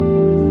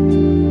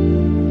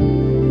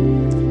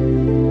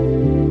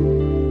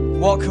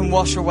What can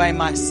wash away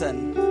my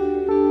sin?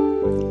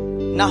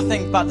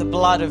 Nothing but the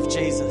blood of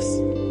Jesus.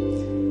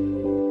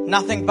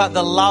 Nothing but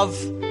the love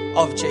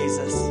of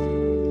Jesus.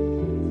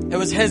 It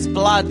was his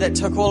blood that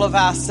took all of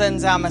our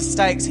sins, our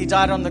mistakes. He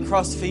died on the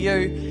cross for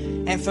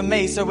you and for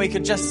me so we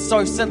could just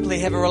so simply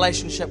have a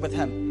relationship with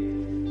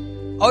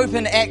him.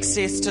 Open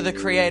access to the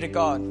Creator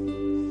God.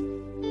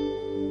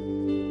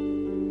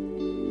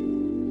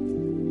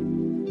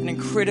 An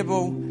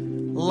incredible,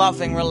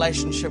 loving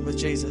relationship with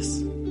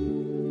Jesus.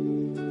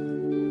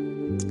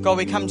 God,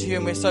 we come to you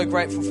and we're so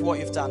grateful for what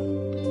you've done.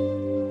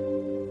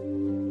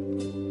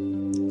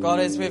 God,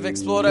 as we've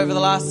explored over the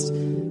last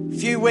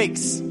few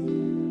weeks,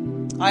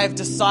 I have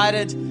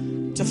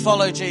decided to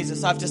follow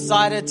Jesus. I've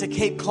decided to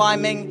keep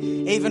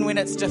climbing even when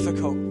it's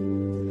difficult.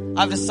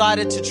 I've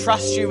decided to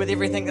trust you with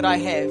everything that I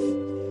have.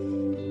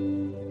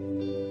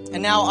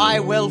 And now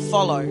I will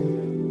follow.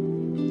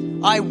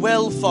 I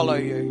will follow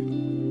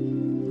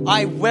you.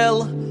 I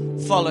will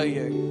follow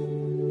you.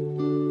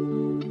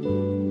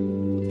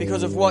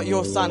 Because of what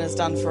your Son has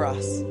done for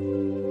us.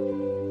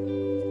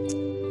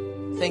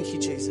 Thank you,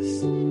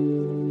 Jesus.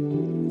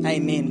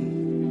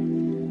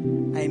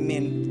 Amen.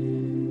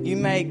 Amen. You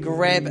may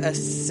grab a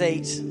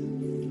seat.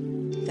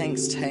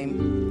 Thanks,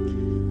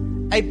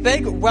 team. A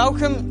big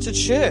welcome to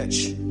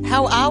church.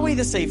 How are we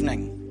this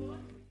evening?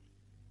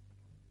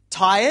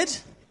 Tired?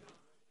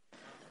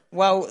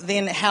 Well,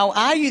 then how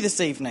are you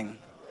this evening?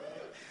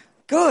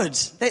 Good.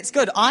 That's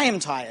good. I am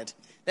tired.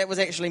 That was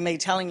actually me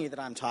telling you that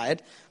I'm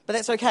tired, but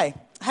that's okay.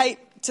 Hey,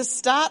 to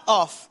start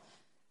off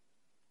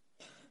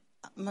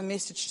my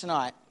message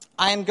tonight,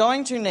 I am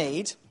going to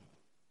need,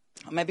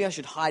 maybe I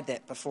should hide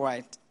that before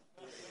I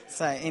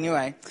say,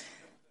 anyway.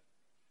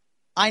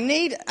 I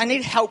need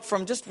help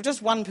from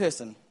just one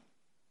person.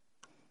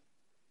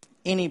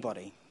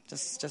 Anybody.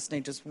 Just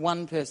need just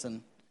one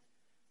person.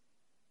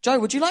 Joe,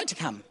 would you like to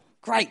come?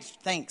 Great,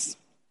 thanks.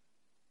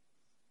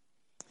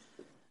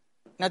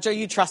 Now, Joe,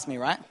 you trust me,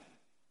 right?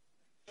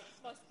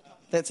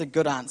 That's a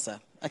good answer.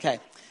 Okay.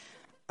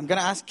 I'm going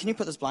to ask, can you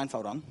put this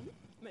blindfold on?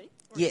 Me?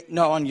 Yeah,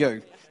 no, on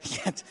you.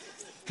 Yeah.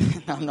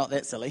 No, I'm not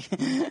that silly.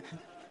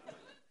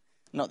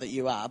 Not that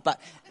you are,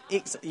 but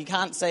you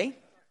can't see?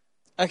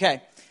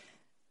 Okay.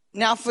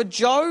 Now, for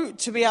Jo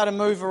to be able to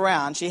move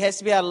around, she has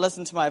to be able to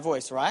listen to my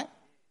voice, right?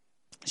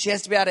 She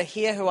has to be able to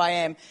hear who I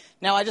am.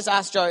 Now, I just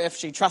asked Jo if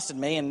she trusted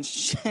me, and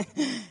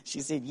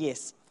she said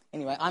yes.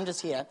 Anyway, I'm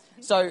just here.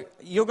 So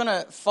you're going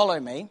to follow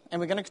me, and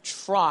we're going to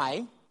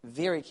try,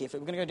 very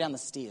carefully, we're going to go down the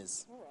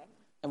stairs. All right.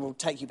 And we'll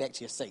take you back to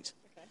your seat.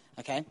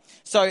 Okay?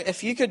 So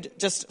if you could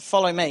just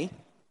follow me.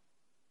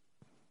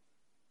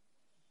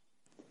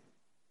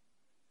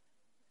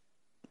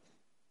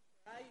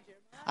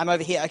 I'm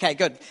over here. Okay,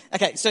 good.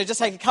 Okay, so just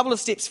take a couple of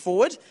steps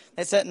forward.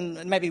 That's it,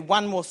 and maybe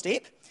one more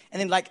step. And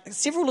then like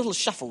several little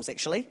shuffles,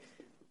 actually.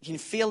 You can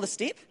feel the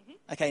step.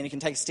 Mm-hmm. Okay, and you can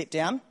take a step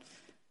down.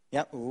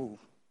 Yep, ooh.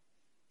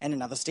 And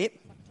another step.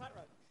 Like a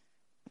tightrope.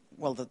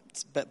 Well,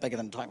 it's a bit bigger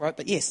than a tightrope,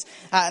 but yes.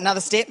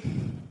 Another step.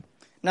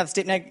 Another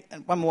step. Now,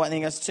 one more. And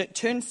then goes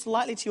turn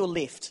slightly to your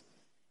left.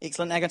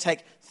 Excellent. Now, I'm going to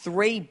take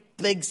 3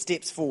 big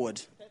steps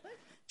forward.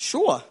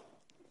 Sure.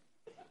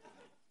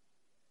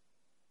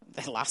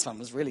 That last one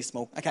was really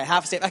small. Okay,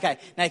 half a step. Okay,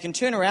 now you can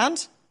turn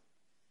around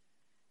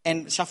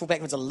and shuffle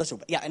backwards a little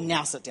bit. Yeah, and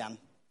now sit down.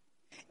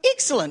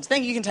 Excellent.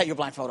 Thank you. You can take your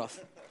blindfold off.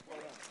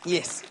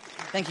 Yes.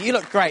 Thank you. You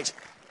look great.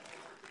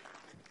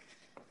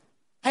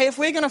 Hey, if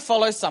we're going to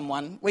follow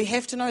someone, we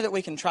have to know that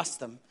we can trust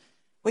them.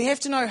 We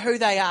have to know who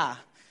they are.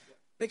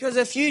 Because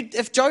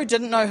if Jo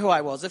didn't know who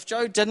I was, if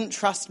Jo didn't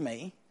trust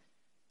me,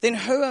 then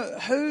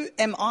who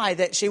am I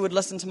that she would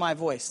listen to my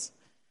voice?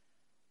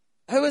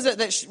 Who is it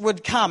that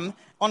would come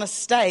on a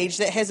stage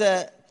that has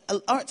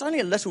it's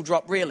only a little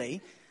drop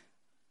really,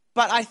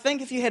 but I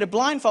think if you had a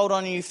blindfold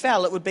on and you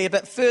fell, it would be a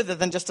bit further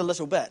than just a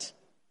little bit.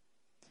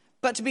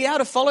 But to be able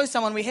to follow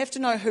someone, we have to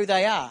know who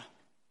they are.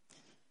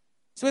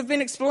 So we've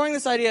been exploring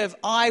this idea of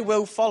I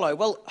will follow.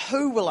 Well,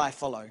 who will I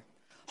follow?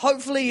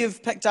 Hopefully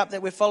you've picked up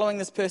that we're following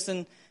this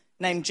person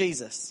named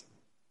Jesus.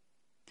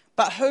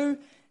 But who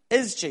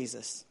is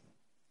Jesus?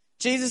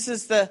 Jesus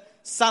is the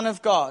Son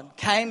of God,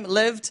 came,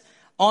 lived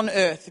on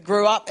earth,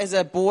 grew up as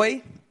a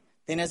boy,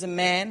 then as a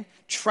man,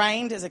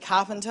 trained as a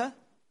carpenter,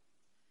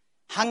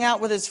 hung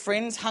out with his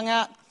friends, hung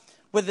out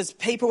with his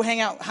people, hung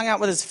out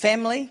with his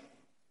family,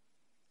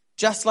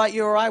 just like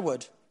you or I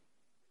would.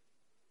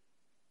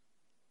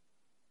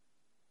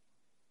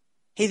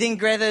 He then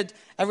gathered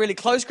a really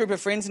close group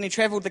of friends and he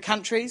travelled the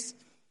countries,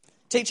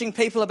 teaching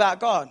people about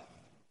God.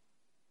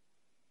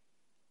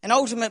 And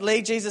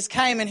ultimately, Jesus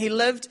came and he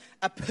lived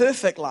a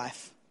perfect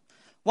life,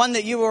 one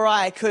that you or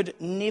I could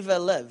never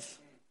live.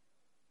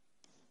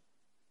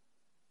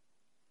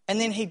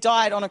 And then he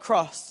died on a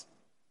cross,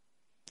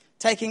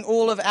 taking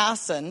all of our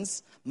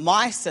sins,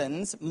 my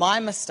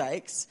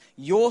mistakes,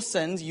 your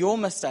sins, your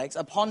mistakes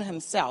upon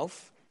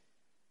himself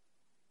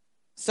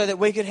so that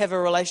we could have a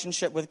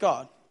relationship with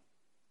God.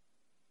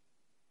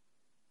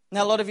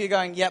 Now, a lot of you are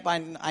going, yep,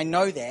 I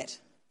know that.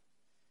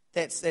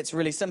 That's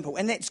really simple,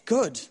 and that's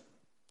good.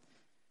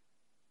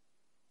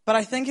 But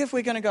I think if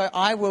we're going to go,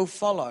 I will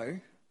follow,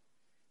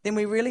 then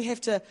we really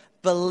have to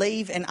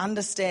believe and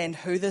understand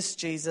who this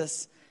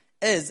Jesus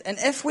is. And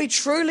if we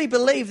truly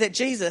believe that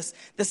Jesus,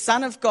 the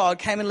Son of God,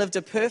 came and lived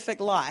a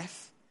perfect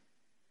life,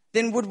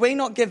 then would we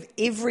not give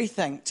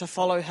everything to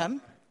follow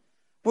him?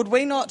 Would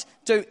we not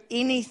do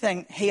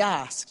anything he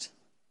asked?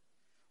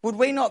 Would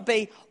we not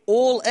be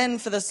all in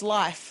for this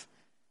life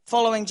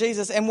following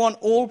Jesus and want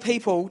all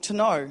people to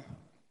know?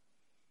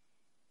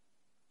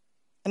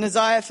 In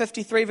Isaiah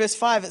 53 verse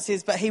 5 it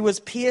says, but he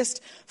was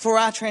pierced for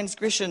our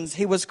transgressions,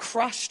 he was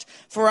crushed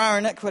for our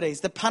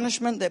iniquities. The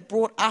punishment that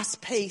brought us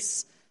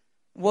peace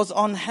was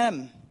on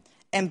him,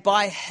 and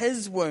by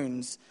his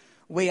wounds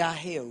we are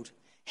healed.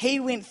 He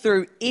went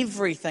through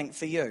everything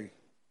for you,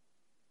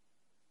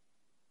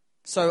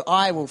 so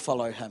I will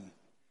follow him.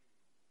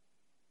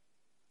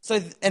 So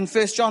in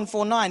 1 John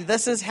 4:9,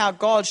 this is how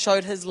God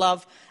showed his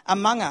love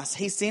among us.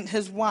 He sent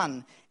his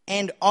one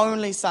and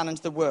only Son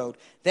into the world,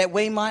 that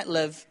we might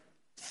live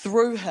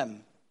through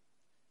him.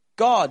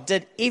 God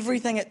did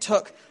everything it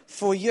took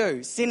for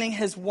you, sending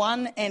his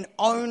one and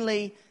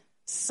only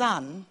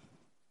Son.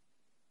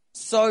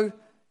 So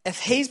if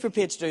he's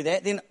prepared to do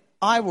that, then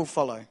I will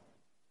follow.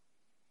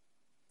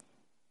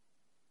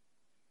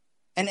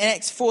 In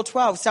Acts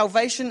 4:12,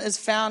 salvation is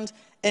found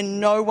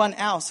in no one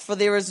else, for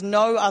there is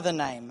no other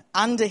name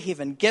under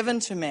heaven given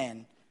to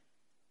man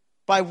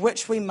by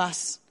which we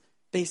must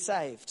be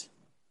saved.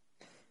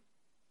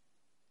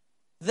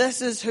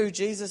 This is who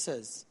Jesus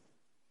is.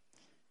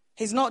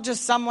 He's not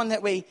just someone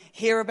that we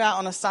hear about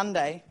on a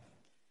Sunday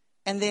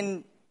and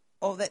then,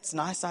 oh, that's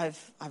nice,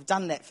 I've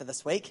done that for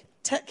this week.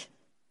 Tick.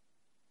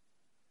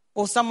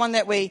 Or someone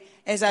that we,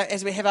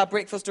 as we have our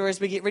breakfast or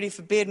as we get ready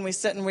for bed and we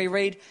sit and we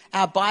read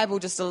our Bible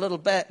just a little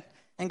bit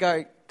and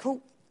go,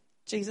 cool,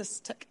 Jesus,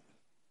 tick.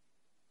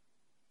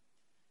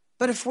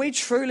 But if we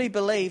truly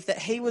believe that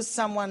he was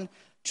someone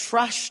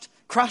crushed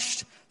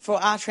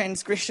for our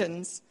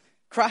transgressions,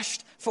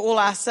 crushed for all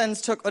our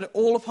sins, took it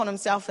all upon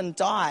himself and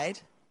died,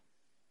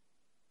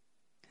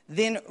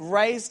 then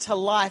raised to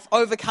life,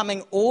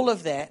 overcoming all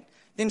of that,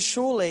 then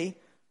surely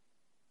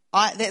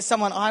that's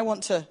someone I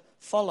want to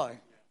follow.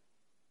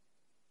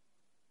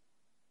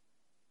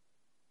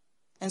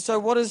 And so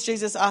what is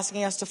Jesus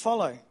asking us to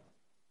follow?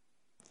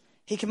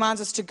 He commands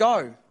us to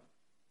go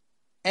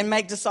and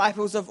make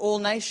disciples of all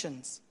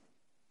nations.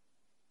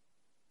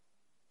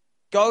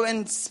 Go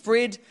and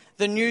spread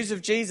the news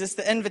of Jesus,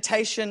 the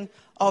invitation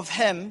of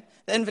him,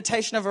 the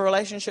invitation of a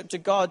relationship to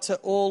God to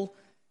all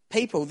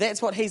people.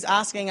 That's what he's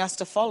asking us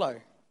to follow.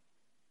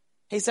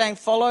 He's saying,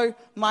 follow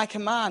my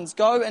commands.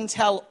 Go and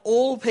tell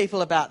all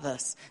people about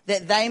this,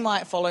 that they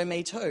might follow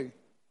me too.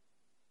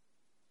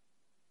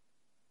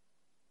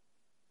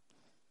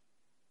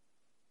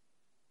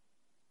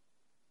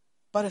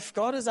 But if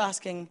God is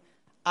asking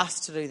us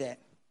to do that,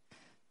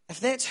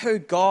 if that's who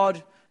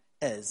God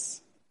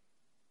is,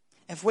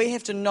 if we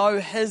have to know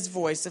his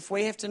voice, if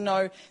we have to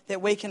know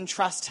that we can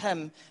trust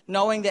him,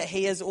 knowing that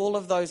he is all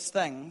of those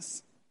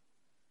things,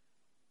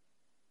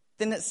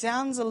 then it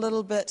sounds a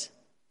little bit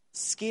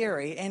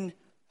scary. And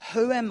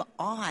who am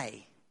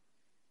I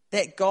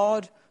that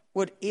God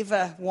would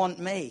ever want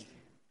me?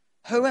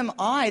 Who am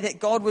I that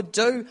God would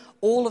do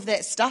all of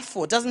that stuff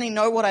for? Doesn't he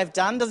know what I've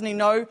done? Doesn't he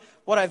know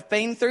what I've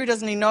been through?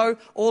 Doesn't he know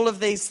all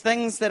of these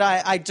things that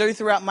I do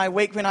throughout my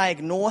week when I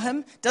ignore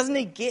him? Doesn't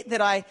he get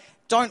that I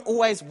don't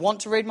always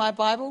want to read my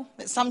Bible?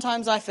 That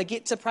sometimes I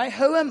forget to pray?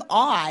 Who am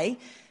I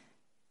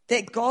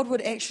that God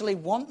would actually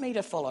want me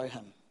to follow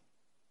him?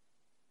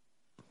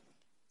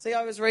 See,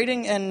 I was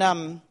reading and I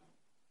was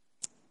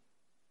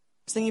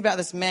thinking about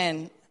this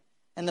man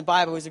in the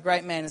Bible. He's a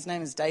great man. His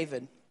name is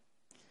David.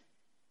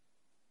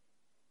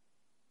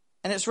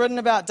 And it's written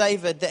about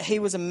David that he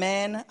was a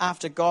man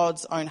after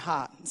God's own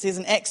heart. It says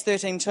in Acts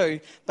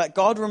 13:2, but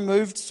God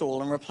removed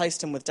Saul and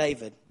replaced him with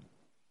David,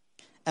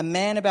 a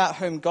man about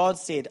whom God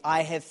said,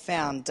 I have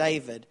found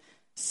David,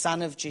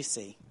 son of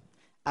Jesse,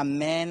 a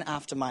man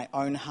after my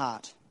own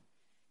heart.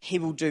 He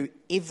will do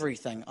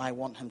everything I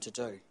want him to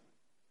do.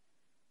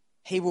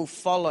 He will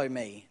follow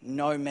me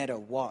no matter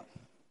what.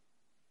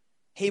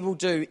 He will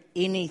do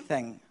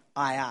anything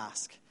I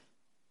ask.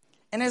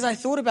 And as I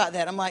thought about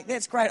that, I'm like,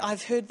 that's great.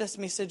 I've heard this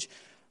message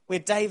where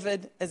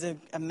David is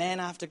a man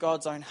after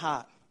God's own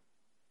heart.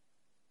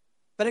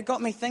 But it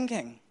got me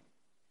thinking.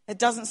 It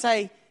doesn't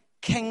say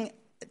king.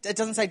 It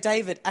doesn't say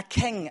David, a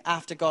king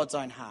after God's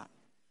own heart.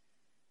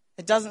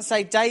 It doesn't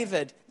say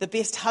David, the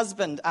best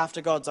husband after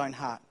God's own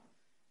heart.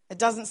 It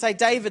doesn't say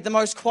David, the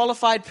most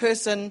qualified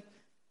person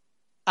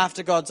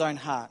after God's own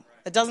heart.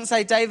 It doesn't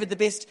say David, the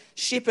best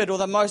shepherd or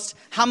the most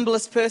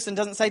humblest person. It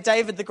doesn't say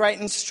David, the great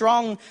and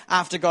strong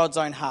after God's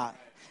own heart.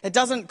 It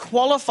doesn't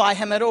qualify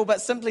him at all, but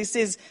simply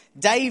says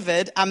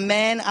David, a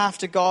man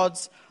after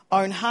God's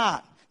own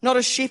heart. Not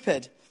a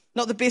shepherd,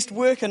 not the best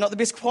worker, not the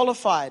best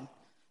qualified,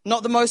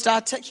 not the most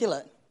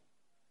articulate.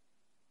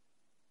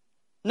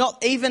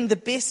 Not even the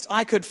best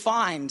I could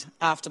find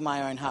after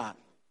my own heart.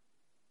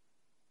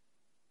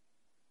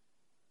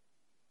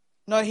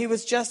 No, he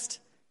was just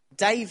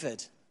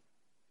David,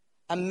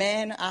 a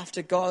man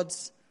after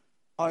God's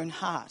own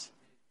heart.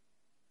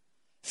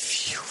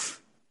 Phew.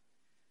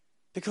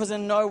 Because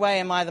in no way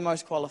am I the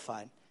most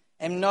qualified.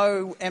 In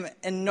no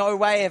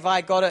way have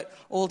I got it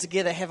all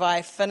together. Have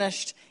I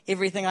finished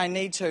everything I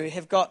need to?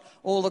 Have got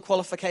all the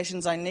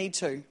qualifications I need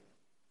to?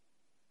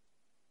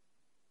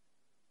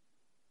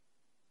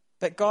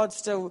 But God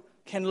still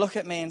can look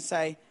at me and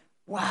say,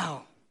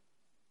 wow,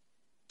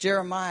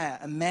 Jeremiah,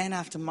 a man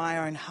after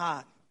my own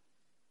heart.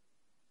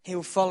 He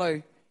will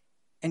follow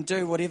and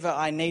do whatever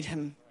I need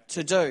him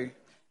to do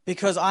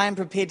because I am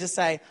prepared to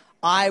say,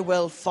 I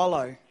will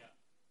follow.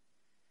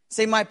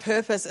 See, my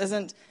purpose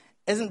isn't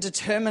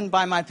determined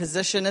by my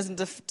position,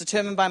 isn't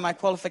determined by my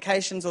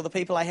qualifications or the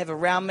people I have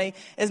around me,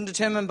 isn't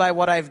determined by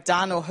what I've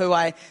done or who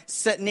I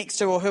sit next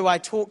to or who I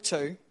talk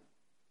to.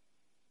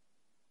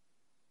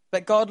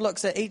 But God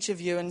looks at each of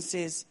you and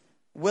says,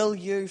 will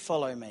you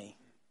follow me?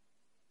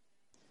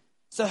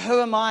 So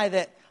who am I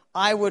that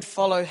I would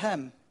follow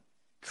him?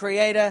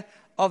 Creator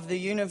of the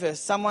universe,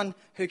 someone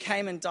who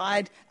came and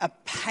died a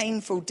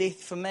painful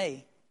death for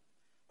me.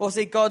 Well,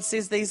 see, God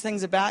says these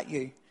things about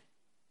you.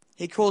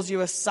 He calls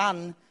you a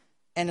son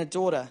and a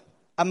daughter,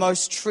 a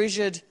most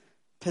treasured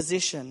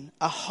possession,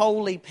 a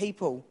holy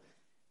people,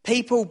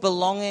 people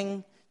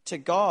belonging to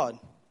God.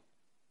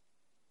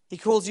 He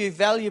calls you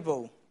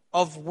valuable,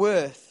 of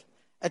worth,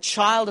 a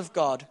child of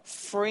God,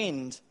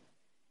 friend.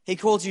 He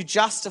calls you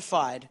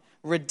justified,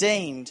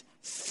 redeemed,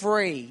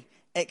 free,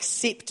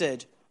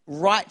 accepted,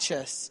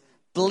 righteous,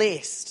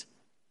 blessed,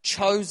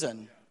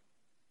 chosen.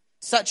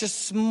 Such a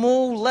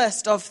small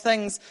list of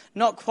things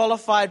not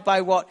qualified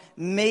by what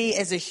me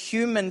as a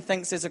human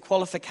thinks is a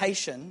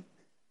qualification,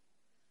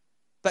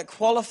 but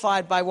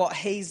qualified by what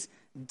he's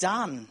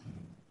done.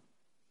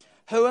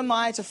 Who am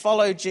I to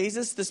follow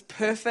Jesus, this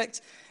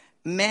perfect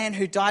man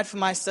who died for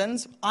my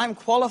sins? I'm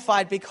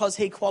qualified because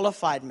he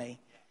qualified me.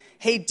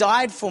 He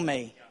died for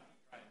me.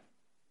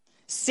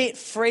 Set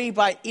free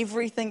by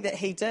everything that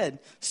he did.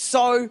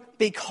 So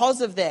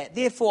because of that,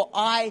 therefore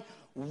I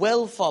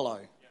will follow.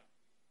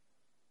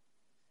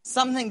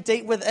 Something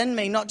deep within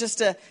me, not just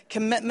a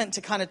commitment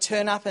to kind of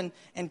turn up and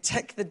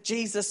tick the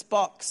Jesus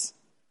box,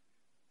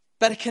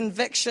 but a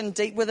conviction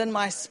deep within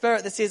my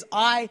spirit that says,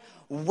 I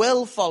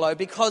will follow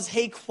because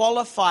he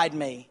qualified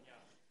me.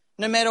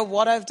 No matter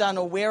what I've done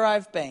or where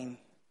I've been.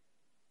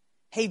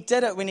 He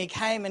did it when he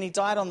came and he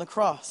died on the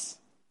cross.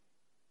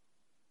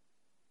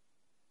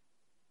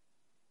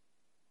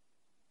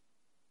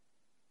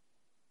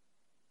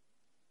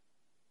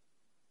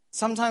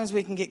 Sometimes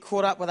we can get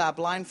caught up with our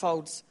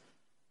blindfolds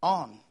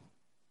on.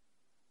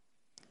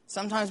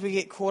 Sometimes we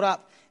get caught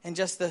up in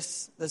just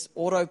this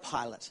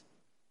autopilot.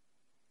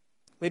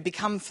 We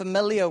become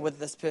familiar with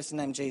this person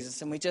named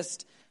Jesus and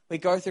we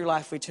go through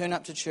life, we turn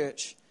up to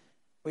church,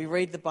 we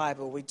read the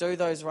Bible, we do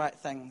those right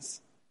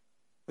things.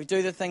 We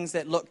do the things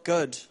that look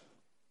good.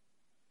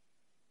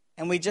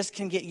 And we just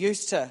can get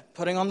used to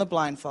putting on the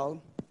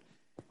blindfold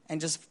and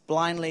just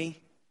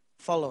blindly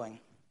following.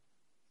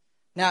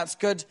 Now it's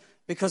good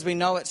because we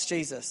know it's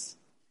Jesus.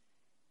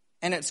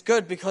 And it's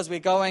good because we're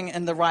going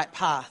in the right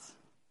path.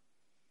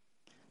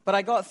 But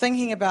I got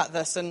thinking about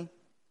this, and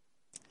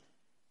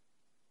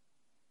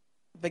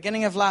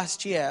beginning of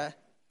last year,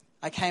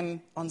 I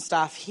came on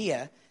staff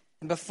here,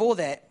 and before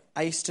that,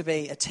 I used to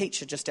be a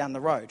teacher just down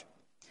the road.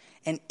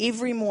 And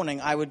every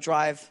morning I would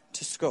drive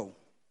to school.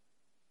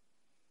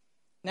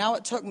 Now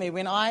it took me,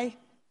 when I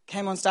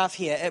came on staff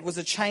here, it was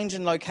a change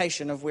in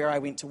location of where I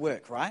went to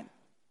work, right?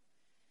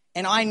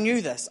 And I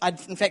knew this.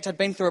 In fact, I'd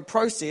been through a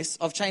process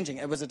of changing.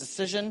 It was a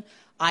decision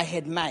I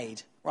had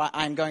made, right?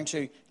 I'm going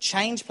to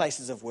change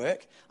places of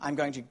work. I'm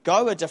going to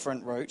go a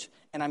different route.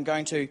 And I'm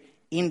going to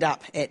end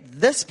up at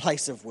this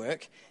place of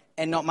work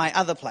and not my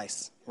other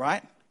place,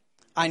 right?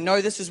 I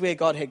know this is where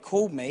God had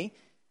called me.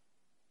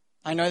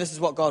 I know this is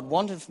what God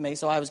wanted for me,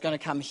 so I was going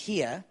to come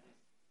here.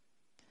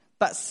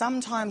 But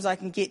sometimes I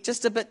can get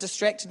just a bit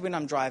distracted when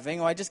I'm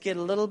driving, or I just get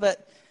a little bit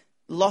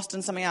lost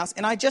in something else,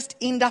 and I just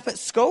end up at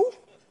school.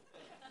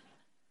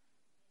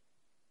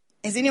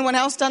 Has anyone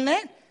else done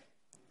that?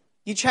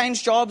 You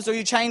change jobs or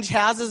you change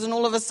houses and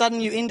all of a sudden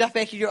you end up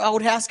back at your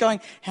old house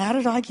going, how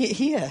did I get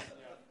here?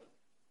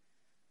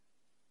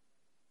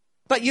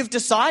 But you've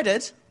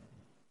decided,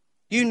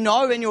 you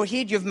know in your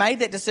head, you've made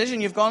that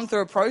decision, you've gone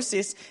through a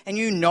process and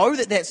you know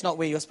that that's not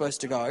where you're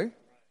supposed to go.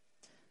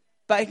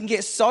 But you can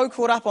get so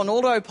caught up on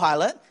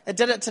autopilot. I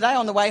did it today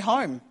on the way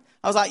home.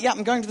 I was like, yeah,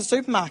 I'm going to the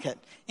supermarket.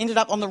 Ended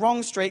up on the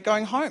wrong street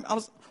going home.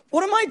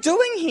 What am I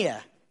doing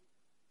here?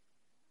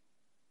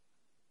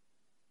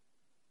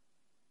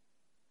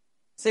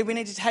 See, we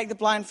need to take the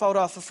blindfold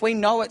off. If we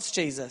know it's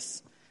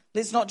Jesus,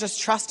 let's not just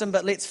trust him,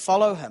 but let's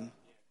follow him.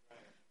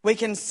 We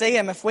can see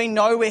him. If we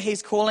know where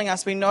he's calling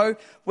us, we know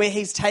where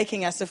he's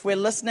taking us. If we're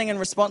listening and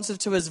responsive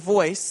to his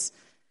voice,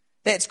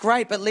 that's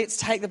great. But let's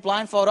take the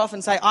blindfold off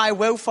and say, I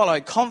will follow.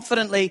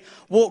 Confidently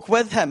walk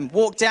with him.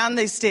 Walk down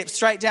these steps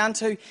straight down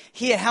to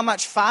here. How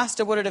much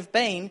faster would it have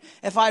been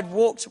if I'd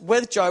walked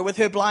with Jo with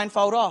her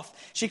blindfold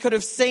off? She could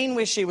have seen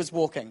where she was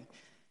walking.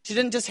 She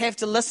didn't just have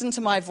to listen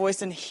to my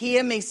voice and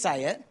hear me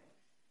say it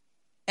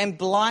and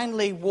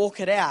blindly walk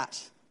it out.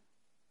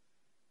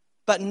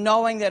 but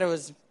knowing that it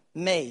was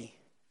me,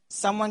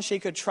 someone she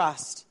could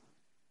trust,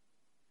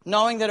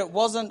 knowing that it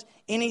wasn't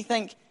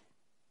anything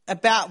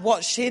about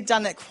what she had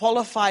done that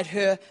qualified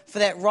her for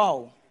that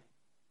role.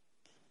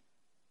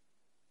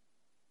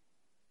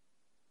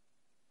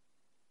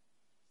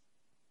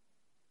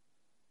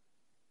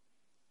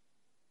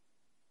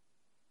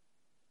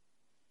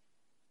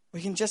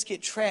 We can just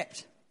get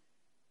trapped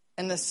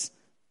in this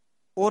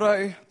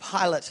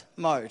autopilot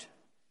mode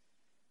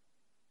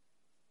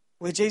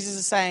where Jesus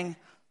is saying,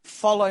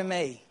 follow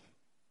me.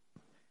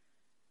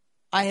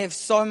 I have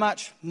so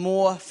much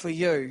more for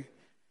you.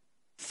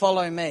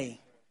 Follow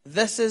me.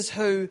 This is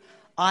who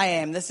I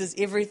am. This is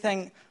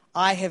everything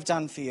I have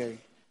done for you.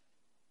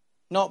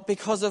 Not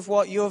because of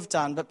what you've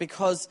done, but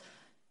because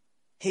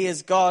he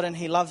is God and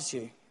he loves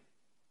you.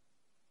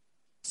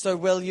 So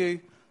will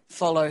you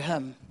follow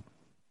him?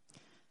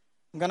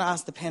 I'm going to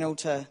ask the panel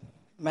to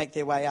make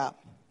their way up.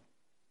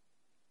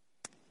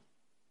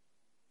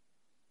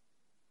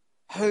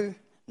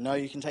 No,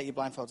 you can take your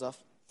blindfolds off.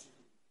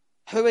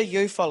 Who are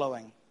you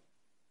following?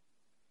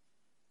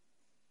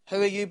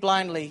 Who are you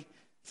blindly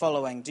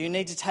following? Do you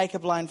need to take a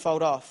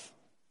blindfold off?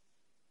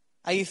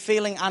 Are you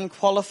feeling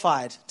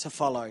unqualified to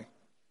follow?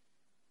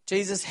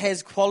 Jesus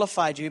has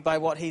qualified you by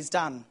what he's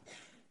done.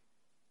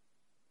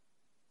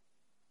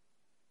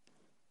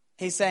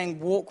 He's saying,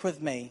 walk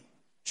with me,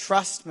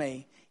 trust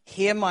me,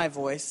 hear my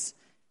voice,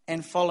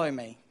 and follow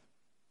me.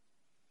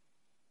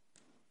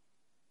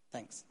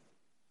 Thanks.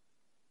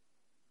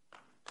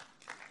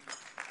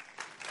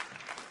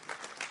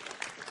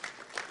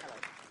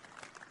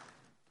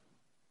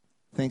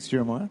 Thanks,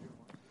 Jeremiah.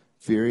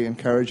 Very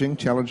encouraging,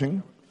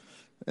 challenging,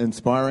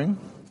 inspiring,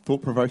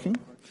 thought-provoking.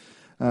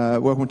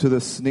 Welcome to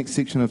this next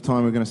section of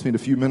time. We're going to spend a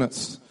few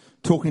minutes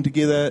talking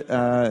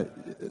together,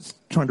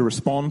 trying to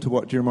respond to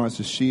what Jeremiah's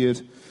just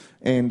shared.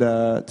 And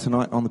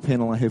tonight on the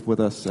panel I have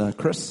with us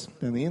Chris,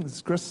 down the end. This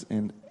is Chris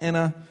and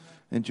Anna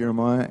and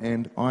Jeremiah,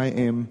 and I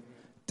am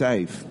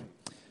Dave.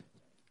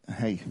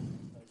 Hey.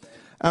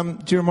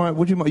 Jeremiah,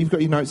 would you mind, you've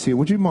got your notes here.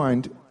 Would you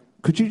mind,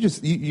 could you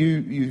just,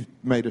 you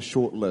made a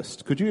short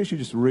list. Could you actually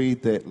just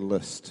read that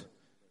list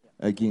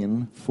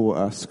again for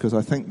us? Because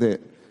I think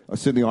that,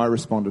 certainly I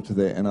responded to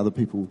that and other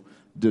people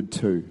did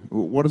too.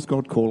 What does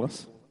God call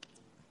us?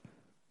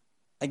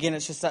 Again,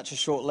 it's just such a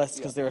short list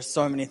because there are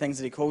so many things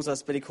that he calls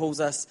us, but he calls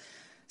us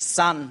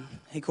son,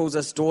 he calls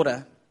us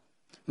daughter,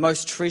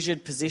 most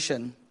treasured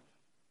possession,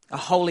 a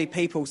holy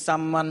people,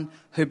 someone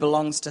who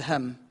belongs to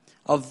him,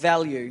 of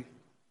value,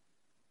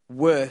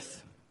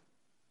 worth,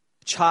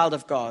 child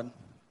of God,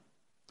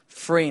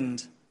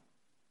 friend,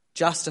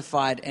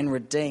 justified and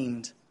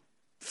redeemed,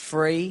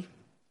 free,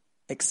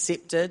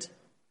 accepted,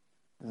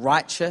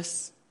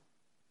 righteous,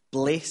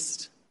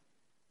 blessed,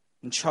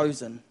 and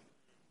chosen.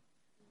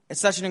 It's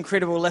such an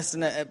incredible list,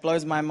 and it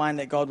blows my mind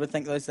that God would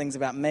think those things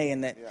about me,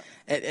 and that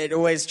it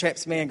always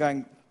traps me in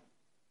going,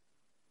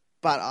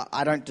 but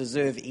I don't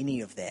deserve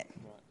any of that.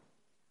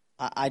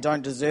 I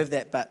don't deserve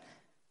that, but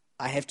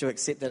I have to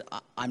accept that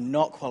I'm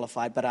not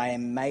qualified, but I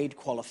am made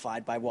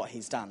qualified by what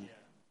he's done.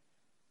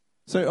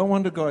 So I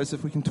wonder, guys,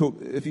 if we can talk,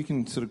 if you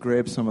can sort of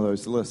grab some of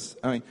those lists.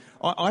 I mean,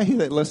 I hear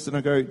that list and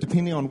I go,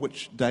 depending on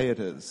which day it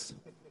is,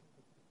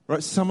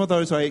 right? Some of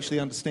those I actually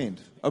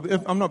understand.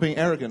 I'm not being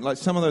arrogant. Like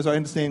some of those I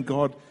understand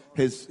God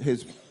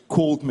has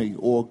called me,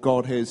 or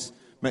God has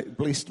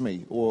blessed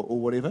me, or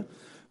whatever.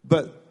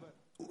 But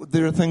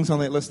there are things on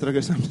that list that I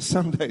go,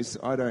 some days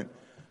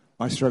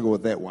I struggle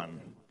with that one.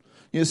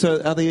 Yeah,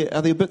 so are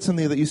there bits in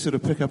there that you sort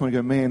of pick up and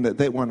go, man,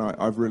 that one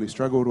I've really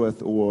struggled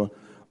with, or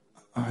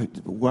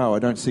wow, I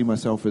don't see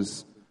myself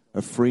as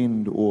a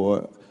friend,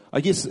 or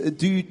I guess,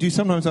 do you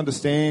sometimes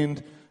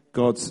understand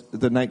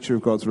the nature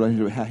of God's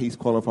relationship, how he's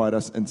qualified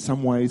us in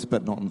some ways,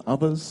 but not in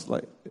others?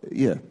 Like,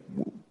 yeah,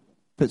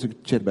 perhaps we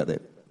could chat about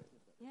that.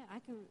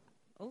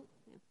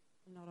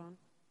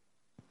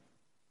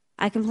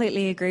 I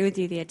completely agree with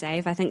you there,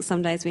 Dave. I think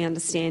some days we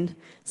understand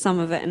some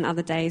of it and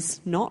other days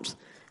not.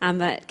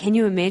 But can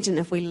you imagine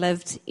if we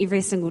lived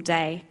every single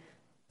day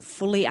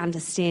fully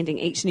understanding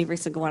each and every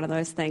single one of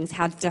those things,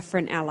 how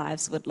different our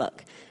lives would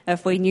look?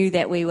 If we knew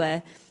that we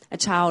were a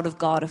child of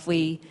God, if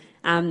we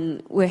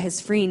were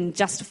his friend,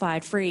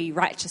 justified, free,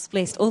 righteous,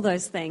 blessed, all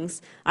those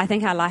things, I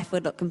think our life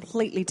would look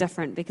completely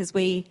different, because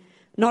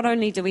not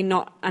only do we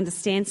not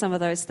understand some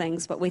of those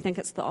things, but we think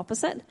it's the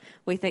opposite.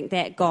 We think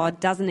that God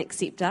doesn't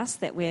accept us,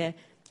 that we're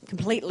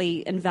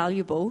completely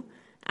invaluable.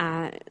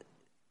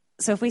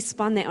 So if we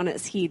spun that on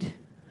its head,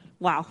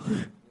 wow.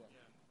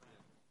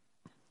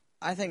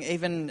 I think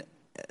even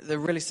the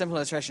really simple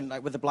illustration,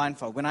 like with the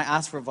blindfold, when I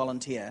asked for a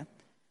volunteer,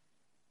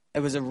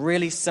 it was a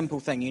really simple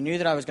thing. You knew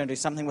that I was going to do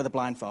something with a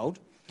blindfold.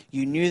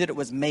 You knew that it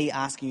was me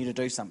asking you to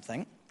do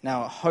something.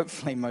 Now,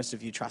 hopefully most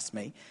of you trust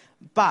me.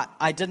 But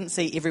I didn't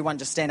see everyone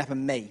just stand up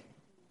and me.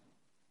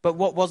 But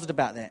what was it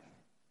about that?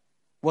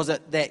 Was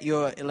it that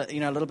you're a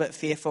little bit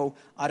fearful?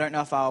 I don't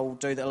know if I'll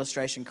do the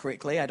illustration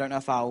correctly. I don't know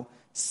if I'll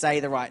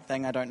say the right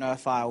thing. I don't know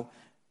if I'll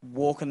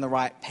walk in the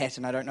right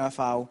pattern. I don't know if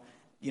I'll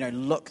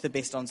look the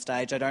best on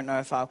stage. I don't know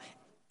if I'll...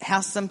 how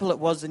simple it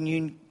was, and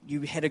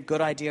you had a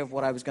good idea of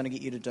what I was going to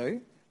get you to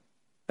do,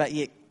 but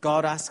yet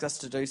God asked us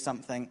to do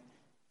something,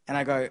 and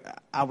I go,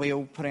 are we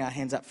all putting our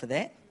hands up for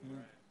that?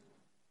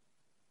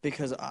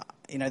 Because,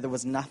 there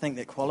was nothing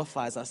that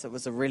qualifies us. It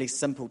was a really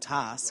simple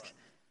task,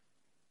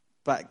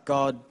 but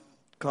God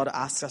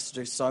asks us to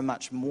do so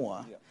much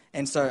more. Yeah.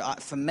 And so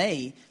for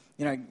me,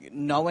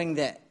 knowing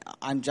that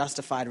I'm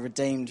justified,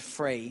 redeemed,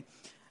 free,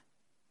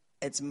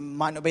 it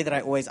might not be that I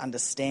always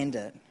understand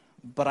it,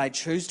 but I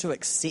choose to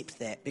accept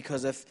that,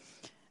 because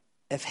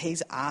if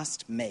he's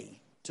asked me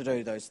to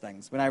do those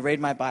things, when I read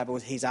my Bible,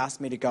 he's asked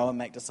me to go and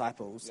make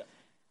disciples, yeah.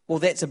 Well,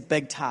 that's a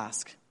big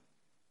task.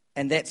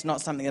 And that's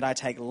not something that I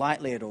take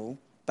lightly at all.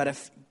 But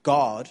if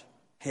God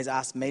has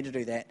asked me to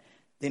do that,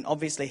 then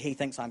obviously he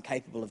thinks I'm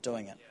capable of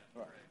doing it.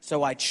 Yeah.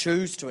 So I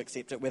choose to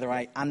accept it, whether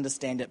I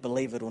understand it,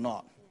 believe it or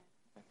not.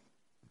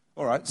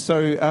 All right,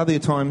 so are there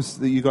times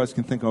that you guys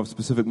can think of,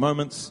 specific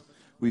moments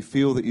where you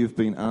feel that you've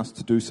been asked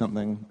to do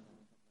something,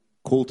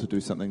 called to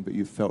do something, but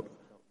you've felt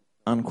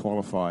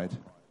unqualified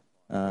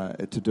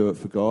to do it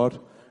for God?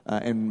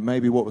 And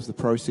maybe what was the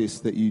process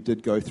that you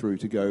did go through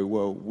to go,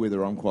 well,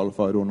 whether I'm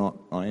qualified or not,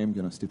 I am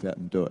going to step out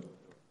and do it?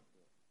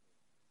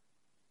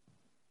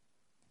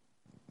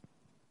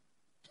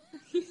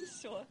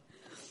 Sure.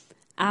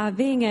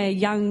 Being a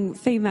young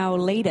female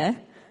leader,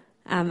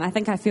 I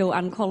think I feel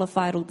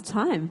unqualified all the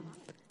time,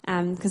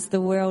 because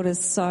the world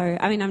is so...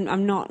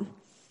 I'm not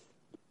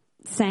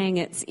saying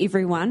it's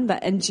everyone,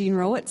 but in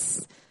general,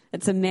 it's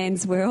a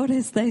man's world,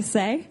 as they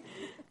say.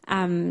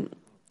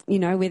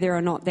 Whether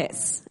or not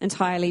that's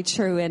entirely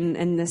true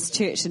in this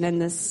church and in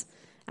this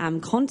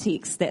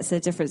context, that's a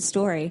different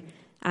story.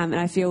 And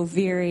I feel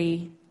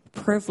very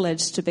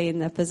privileged to be in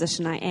the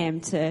position I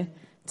am to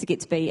get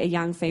to be a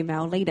young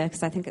female leader,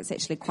 because I think it's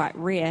actually quite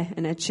rare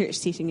in a church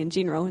setting in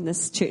general, and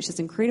this church is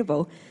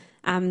incredible.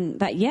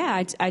 But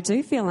yeah, I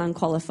do feel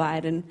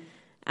unqualified,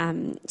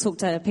 and talk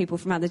to people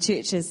from other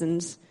churches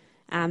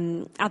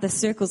and other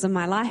circles in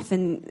my life,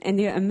 and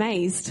they're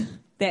amazed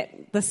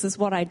that this is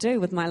what I do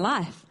with my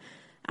life.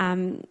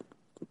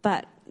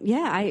 But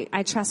yeah,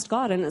 I trust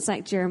God, and it's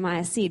like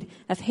Jeremiah said,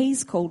 if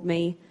he's called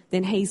me,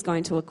 then he's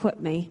going to equip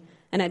me.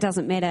 And it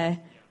doesn't matter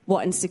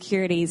what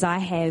insecurities I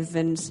have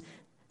and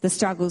the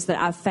struggles that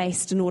I've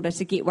faced in order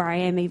to get where I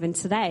am even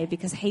today,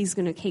 because he's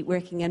going to keep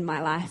working in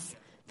my life,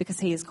 because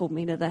he has called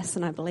me to this,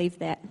 and I believe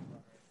that.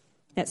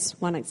 That's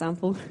one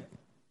example.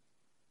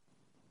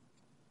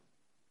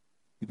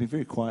 You've been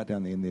very quiet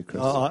down the end there,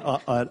 Chris.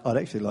 I'd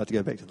actually like to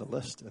go back to the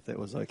list, if that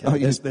was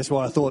okay. That's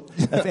why I thought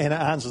if Anna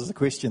answers the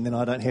question, then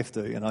I don't have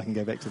to, and I can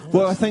go back to the list.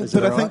 Well, I think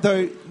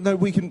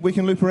we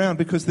can loop around,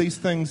 because these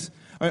things,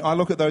 I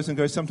look at those and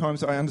go,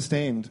 sometimes I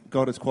understand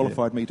God has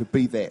qualified me to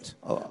be that,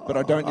 but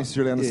I don't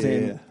necessarily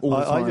understand all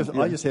the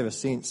time. I just have a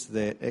sense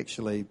that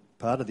actually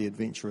part of the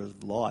adventure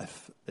of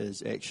life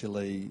is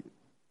actually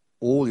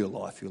all your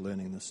life you're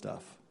learning this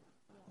stuff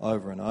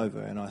over and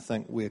over, and I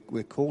think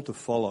we're called to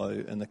follow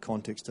in the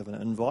context of an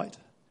invite.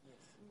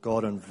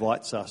 God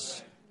invites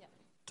us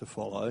to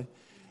follow,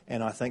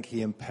 and I think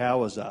he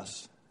empowers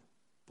us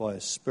by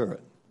his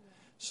Spirit.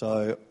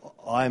 So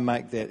I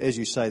make that, as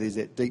you say, there's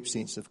that deep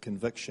sense of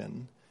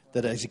conviction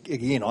that,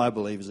 again, I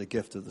believe is a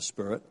gift of the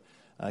Spirit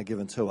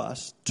given to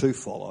us to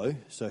follow.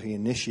 So he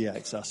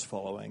initiates us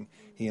following.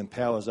 He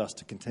empowers us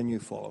to continue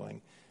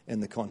following in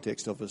the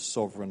context of his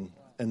sovereign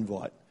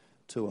invite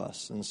to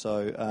us. And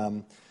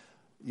so...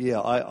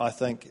 I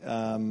think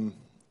the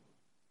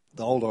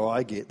older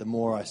I get, the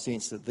more I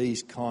sense that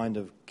these kind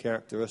of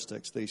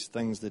characteristics, these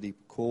things that he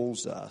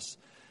calls us,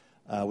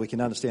 we can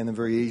understand them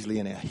very easily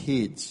in our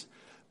heads.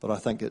 But I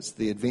think it's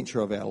the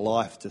adventure of our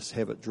life to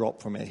have it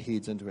drop from our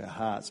heads into our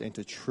hearts and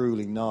to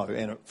truly know.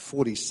 And at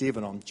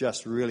 47, I'm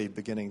just really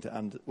beginning to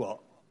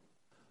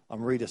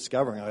I'm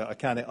rediscovering.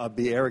 I'd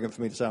be arrogant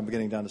for me to say I'm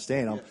beginning to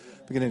understand. I'm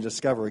beginning to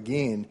discover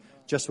again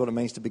just what it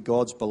means to be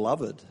God's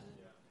beloved.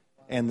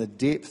 And the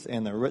depth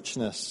and the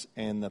richness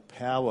and the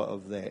power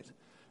of that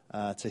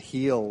to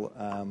heal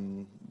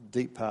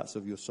deep parts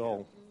of your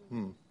soul.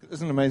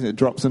 Isn't it amazing? It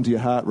drops into your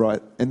heart,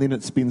 right? And then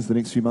it spends the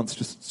next few months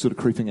just sort of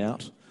creeping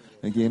out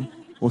again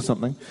or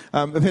something.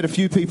 I've had a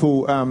few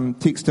people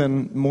text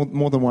in,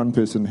 more than one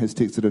person has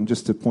texted in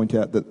just to point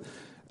out that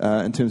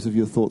in terms of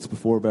your thoughts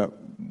before about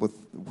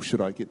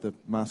should I get the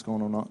mask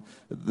on or not,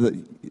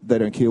 that they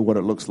don't care what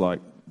it looks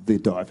like. They're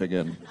diving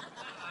in.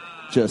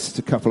 Just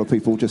a couple of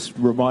people just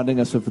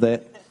reminding us of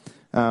that,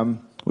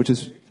 which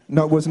is,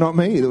 no, it was not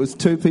me. There was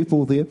two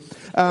people there.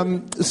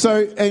 And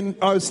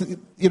I was,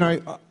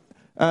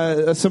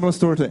 a similar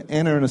story to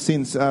Anna in a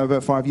sense,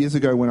 about 5 years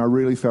ago when I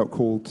really felt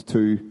called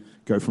to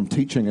go from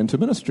teaching into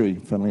ministry.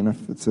 Funnily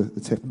enough, it's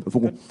happened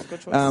before.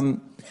 Good choice.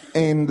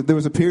 And there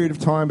was a period of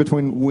time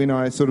between when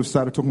I sort of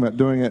started talking about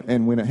doing it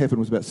and when it happened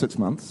was about 6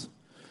 months.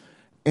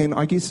 And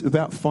I guess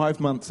about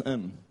 5 months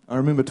in, I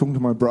remember talking to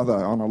my brother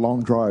on a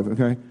long drive and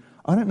going,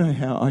 I don't know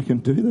how I can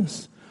do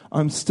this.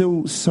 I'm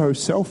still so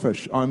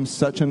selfish. I'm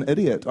such an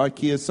idiot. I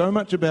care so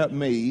much about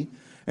me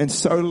and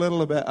so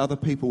little about other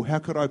people. How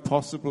could I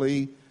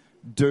possibly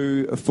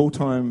do a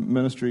full-time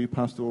ministry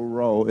pastoral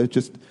role.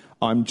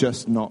 I'm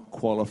just not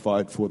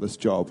qualified for this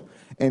job.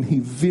 And he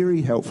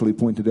very helpfully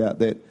pointed out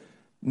that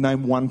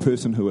name one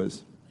person who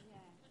is.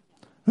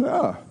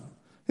 Yeah,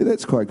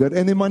 that's quite good.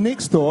 And then my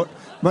next thought,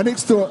 and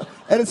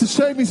it's a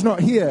shame he's not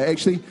here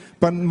actually,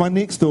 but my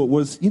next thought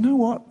was, you know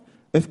what?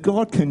 If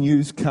God can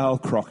use Carl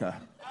Crocker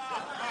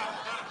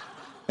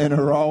in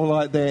a role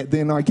like that,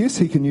 then I guess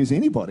he can use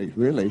anybody,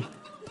 really.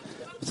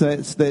 So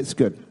that's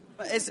good.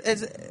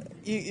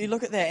 You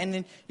look at that, and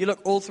then you look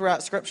all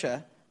throughout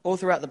Scripture, all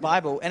throughout the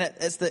Bible, and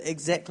it's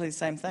exactly the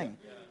same thing.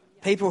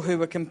 People who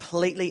were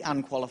completely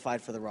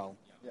unqualified for the role,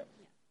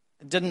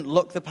 didn't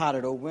look the part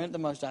at all, weren't the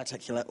most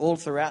articulate, all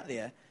throughout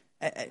there.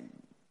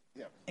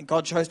 And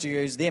God chose to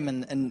use them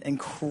in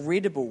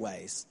incredible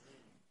ways.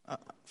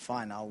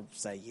 Fine, I'll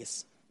say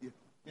yes. Yeah,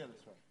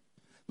 that's right.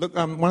 Look,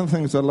 one of the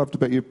things I loved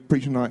about your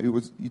preaching night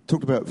was you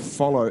talked about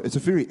follow. It's a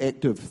very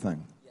active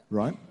thing,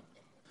 right?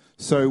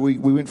 So we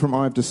went from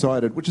I've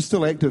decided, which is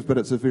still active, but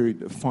it's a very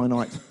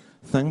finite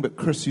thing. But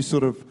Chris, you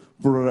sort of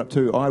brought it up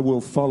too. I will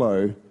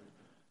follow.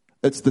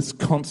 It's this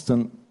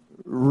constant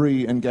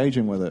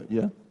re-engaging with it,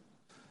 yeah?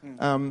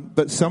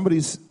 But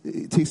somebody's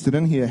texted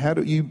in here, how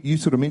do you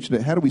sort of mentioned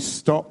it, how do we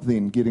stop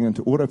then getting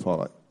into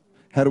autopilot?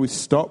 How do we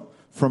stop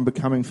from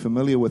becoming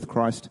familiar with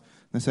Christ?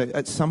 And say,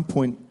 at some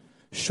point,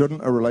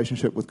 shouldn't a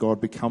relationship with God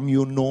become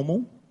your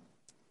normal?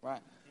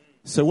 Right.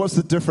 So what's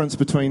the difference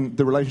between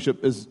the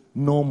relationship is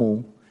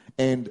normal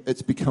and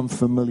it's become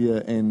familiar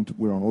and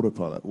we're on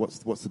autopilot? What's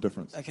the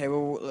difference? Okay,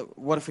 well,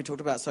 what if we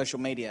talked about social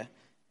media?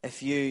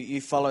 If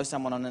you follow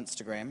someone on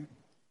Instagram,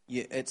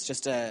 you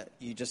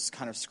just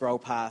kind of scroll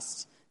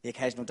past the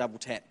occasional double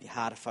tap, you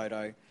heart a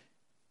photo,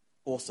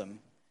 awesome.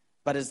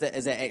 But is that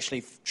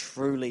actually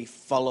truly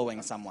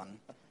following someone?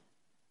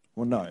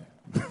 Well, no.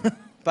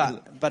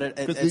 But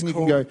it's then you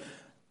can go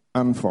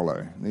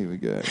unfollow. There we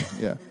go.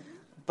 Yeah.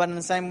 But in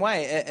the same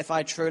way, if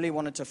I truly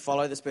wanted to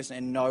follow this person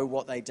and know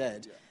what they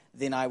did,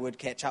 then I would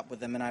catch up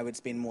with them and I would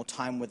spend more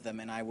time with them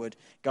and I would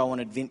go on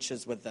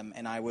adventures with them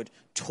and I would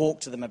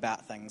talk to them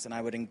about things and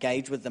I would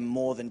engage with them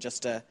more than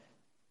just a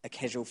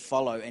casual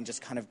follow and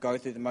just kind of go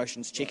through the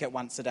motions, check it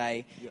once a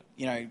day,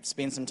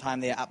 spend some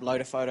time there, upload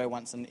a photo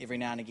once and every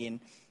now and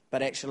again.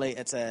 But actually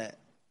it's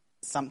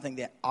something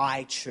that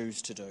I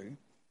choose to do.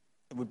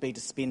 It would be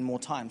to spend more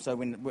time. So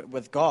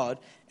with God,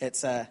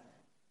 it's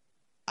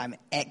I'm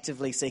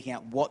actively seeking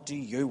out, what do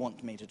you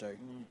want me to do?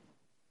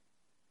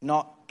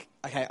 Not,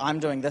 okay, I'm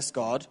doing this,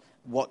 God.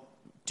 What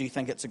do you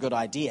think it's a good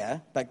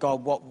idea? But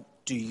God, what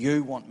do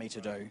you want me to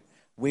do?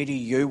 Where do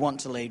you want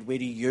to lead? Where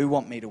do you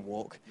want me to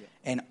walk? Yeah.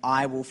 And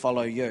I will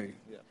follow you.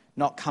 Yeah.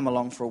 Not come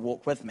along for a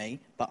walk with me,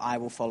 but I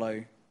will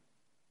follow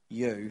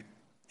you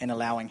and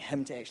allowing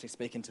him to actually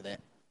speak into that.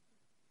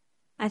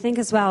 I think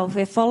as well, if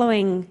we're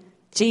following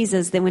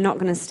Jesus, then we're not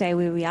going to stay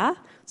where we are.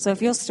 So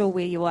if you're still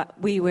where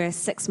you were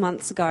 6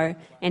 months ago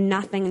and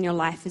nothing in your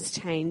life has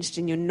changed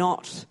and you're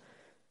not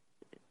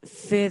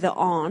further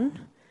on,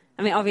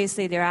 I mean,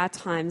 obviously there are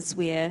times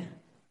where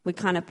we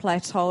kind of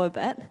plateau a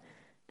bit,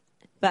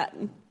 but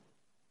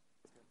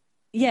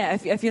yeah,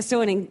 if you're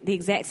still in the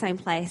exact same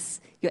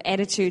place, your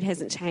attitude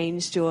hasn't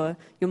changed, your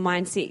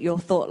mindset, your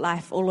thought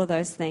life, all of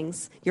those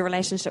things, your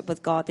relationship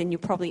with God, then you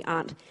probably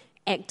aren't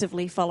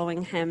actively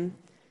following him.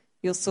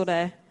 You're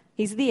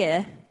he's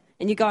there,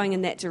 and you're going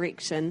in that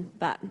direction,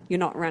 but you're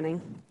not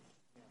running.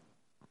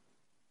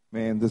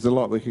 Man, there's a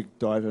lot we could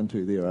dive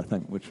into there, I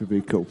think, which would be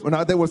cool. Well,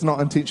 no, that was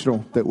not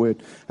intentional, that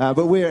word.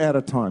 But we're out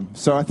of time,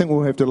 so I think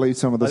we'll have to leave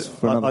some of this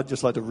for another. I'd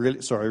just like to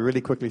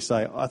really quickly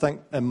say, I think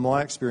in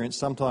my experience,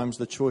 sometimes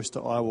the choice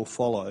to I will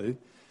follow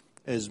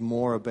is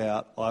more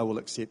about I will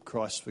accept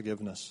Christ's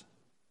forgiveness.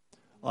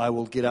 I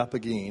will get up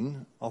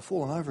again. I've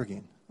fallen over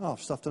again. Oh,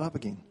 I've stuffed it up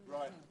again.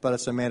 Right. But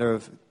it's a matter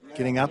of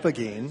getting up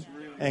again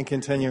and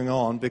continuing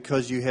on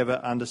because you have an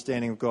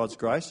understanding of God's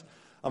grace.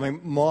 I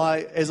mean,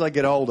 as I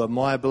get older,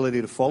 my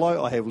ability to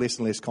follow, I have less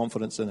and less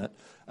confidence in it.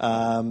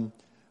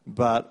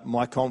 But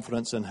my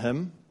confidence in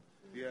him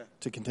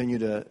to continue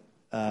to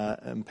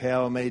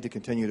empower me, to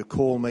continue to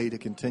call me, to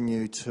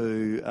continue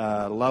to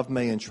love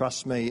me and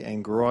trust me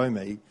and grow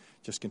me,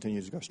 just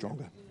continues to go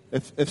stronger.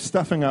 If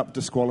stuffing up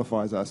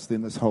disqualifies us,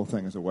 then this whole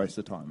thing is a waste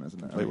of time, isn't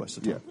it? Complete waste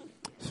of time. Yeah,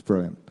 it's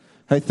brilliant.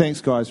 Hey, thanks,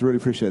 guys. Really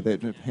appreciate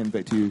that. Hand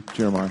back to you,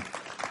 Jeremiah.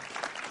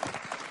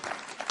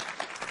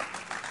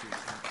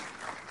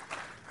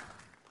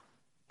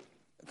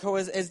 Cool.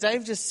 As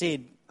Dave just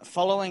said,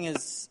 following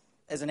is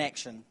an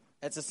action.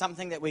 It's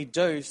something that we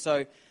do.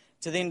 So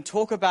to then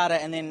talk about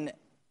it and then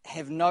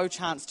have no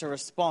chance to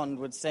respond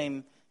would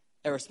seem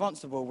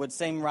irresponsible, would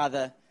seem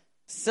rather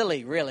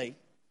silly, really.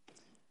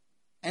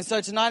 And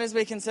so tonight, as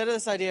we consider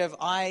this idea of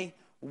I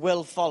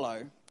will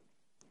follow,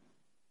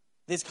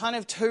 there's kind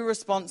of two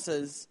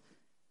responses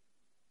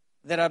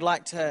that I'd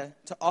like to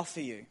offer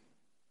you.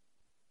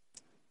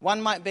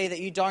 One might be that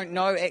you don't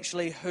know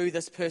actually who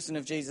this person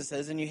of Jesus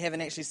is and you haven't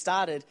actually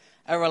started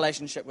a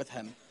relationship with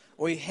him.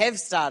 Or you have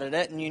started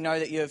it and you know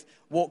that you've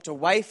walked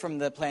away from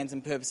the plans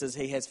and purposes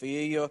he has for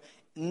you. You're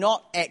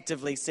not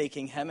actively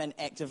seeking him and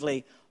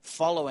actively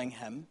following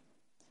him.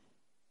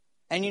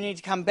 And you need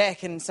to come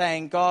back and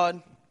saying,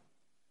 God,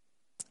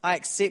 I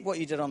accept what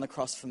you did on the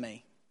cross for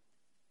me.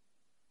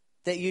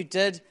 That you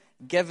did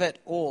give it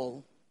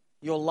all,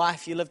 your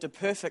life, you lived a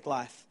perfect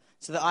life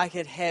so that I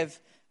could have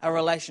a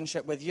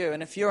relationship with you.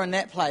 And if you're in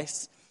that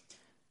place,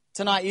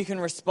 tonight you can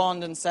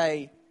respond and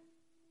say,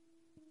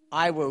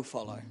 I will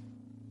follow.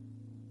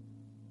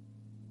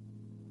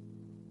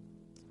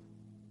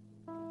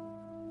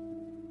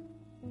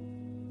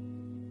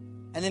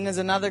 And then there's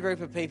another group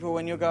of people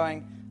when you're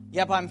going,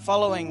 yep, I'm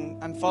following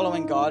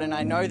God, and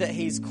I know that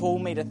He's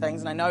called me to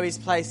things, and I know He's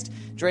placed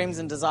dreams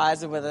and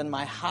desires within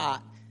my heart,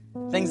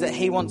 things that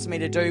He wants me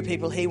to do,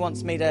 people He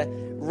wants me to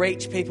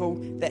reach, people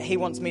that He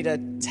wants me to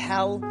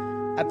tell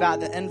about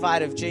the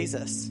invite of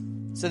Jesus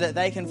so that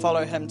they can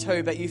follow Him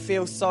too, but you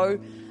feel so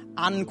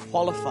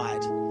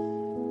unqualified.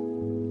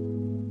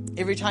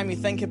 Every time you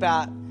think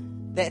about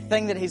that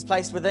thing that He's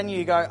placed within you,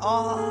 you go,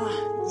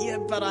 oh, yeah,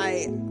 but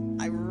I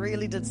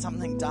really did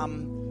something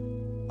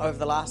dumb over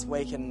the last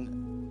week,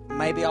 and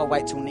maybe I'll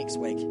wait till next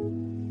week.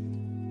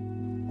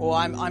 Or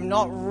I'm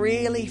not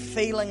really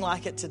feeling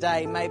like it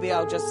today. Maybe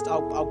I'll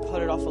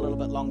put it off a little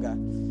bit longer.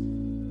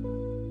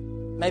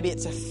 Maybe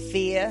it's a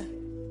fear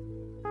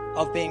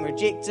of being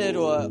rejected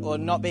or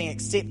not being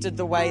accepted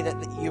the way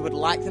that you would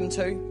like them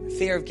to.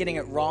 Fear of getting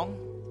it wrong.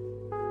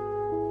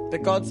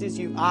 But God says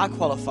you are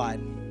qualified.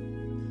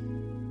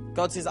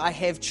 God says, I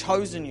have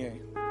chosen you.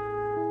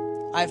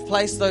 I have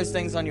placed those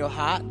things on your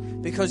heart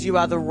because you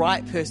are the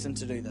right person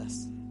to do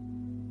this.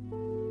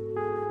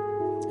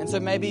 And so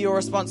maybe your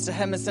response to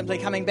Him is simply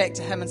coming back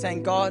to Him and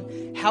saying, God,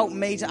 help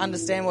me to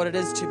understand what it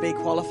is to be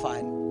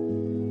qualified.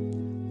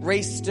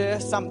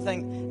 Restir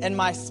something in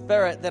my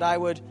spirit that I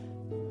would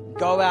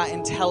go out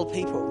and tell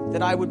people,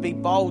 that I would be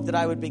bold, that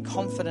I would be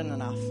confident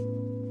enough,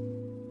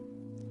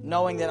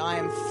 knowing that I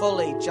am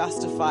fully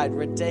justified,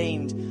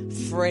 redeemed,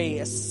 free,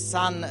 a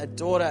son, a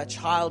daughter, a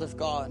child of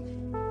God.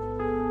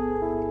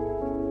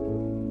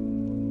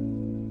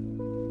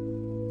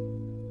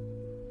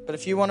 But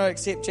if you want to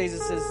accept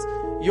Jesus as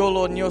your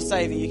Lord and your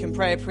Savior, you can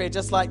pray a prayer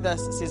just like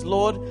this. It says,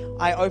 Lord,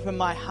 I open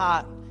my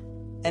heart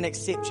and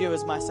accept you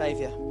as my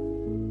Savior.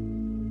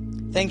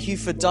 Thank you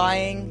for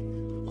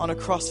dying on a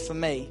cross for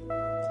me.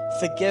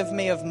 Forgive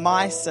me of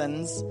my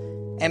sins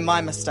and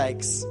my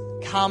mistakes.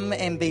 Come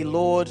and be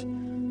Lord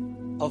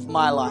of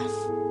my life.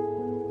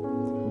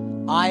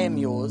 I am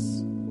yours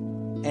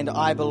and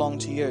I belong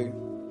to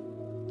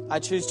you. I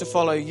choose to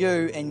follow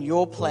you and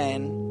your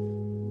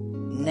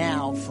plan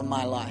now for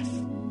my life.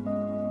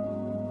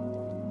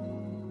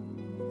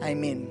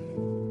 Amen.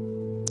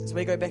 So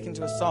we go back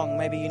into a song.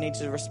 Maybe you need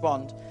to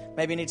respond.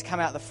 Maybe you need to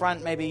come out the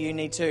front. Maybe you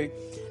need to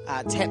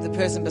tap the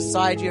person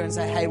beside you and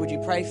say, hey, would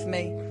you pray for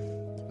me?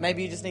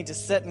 Maybe you just need to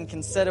sit and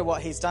consider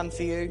what He's done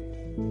for you.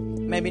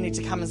 Maybe you need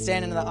to come and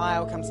stand in the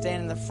aisle, come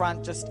stand in the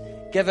front, just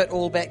give it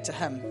all back to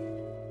Him.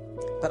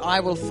 But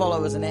I will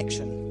follow as an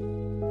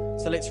action.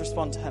 So let's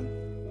respond to Him.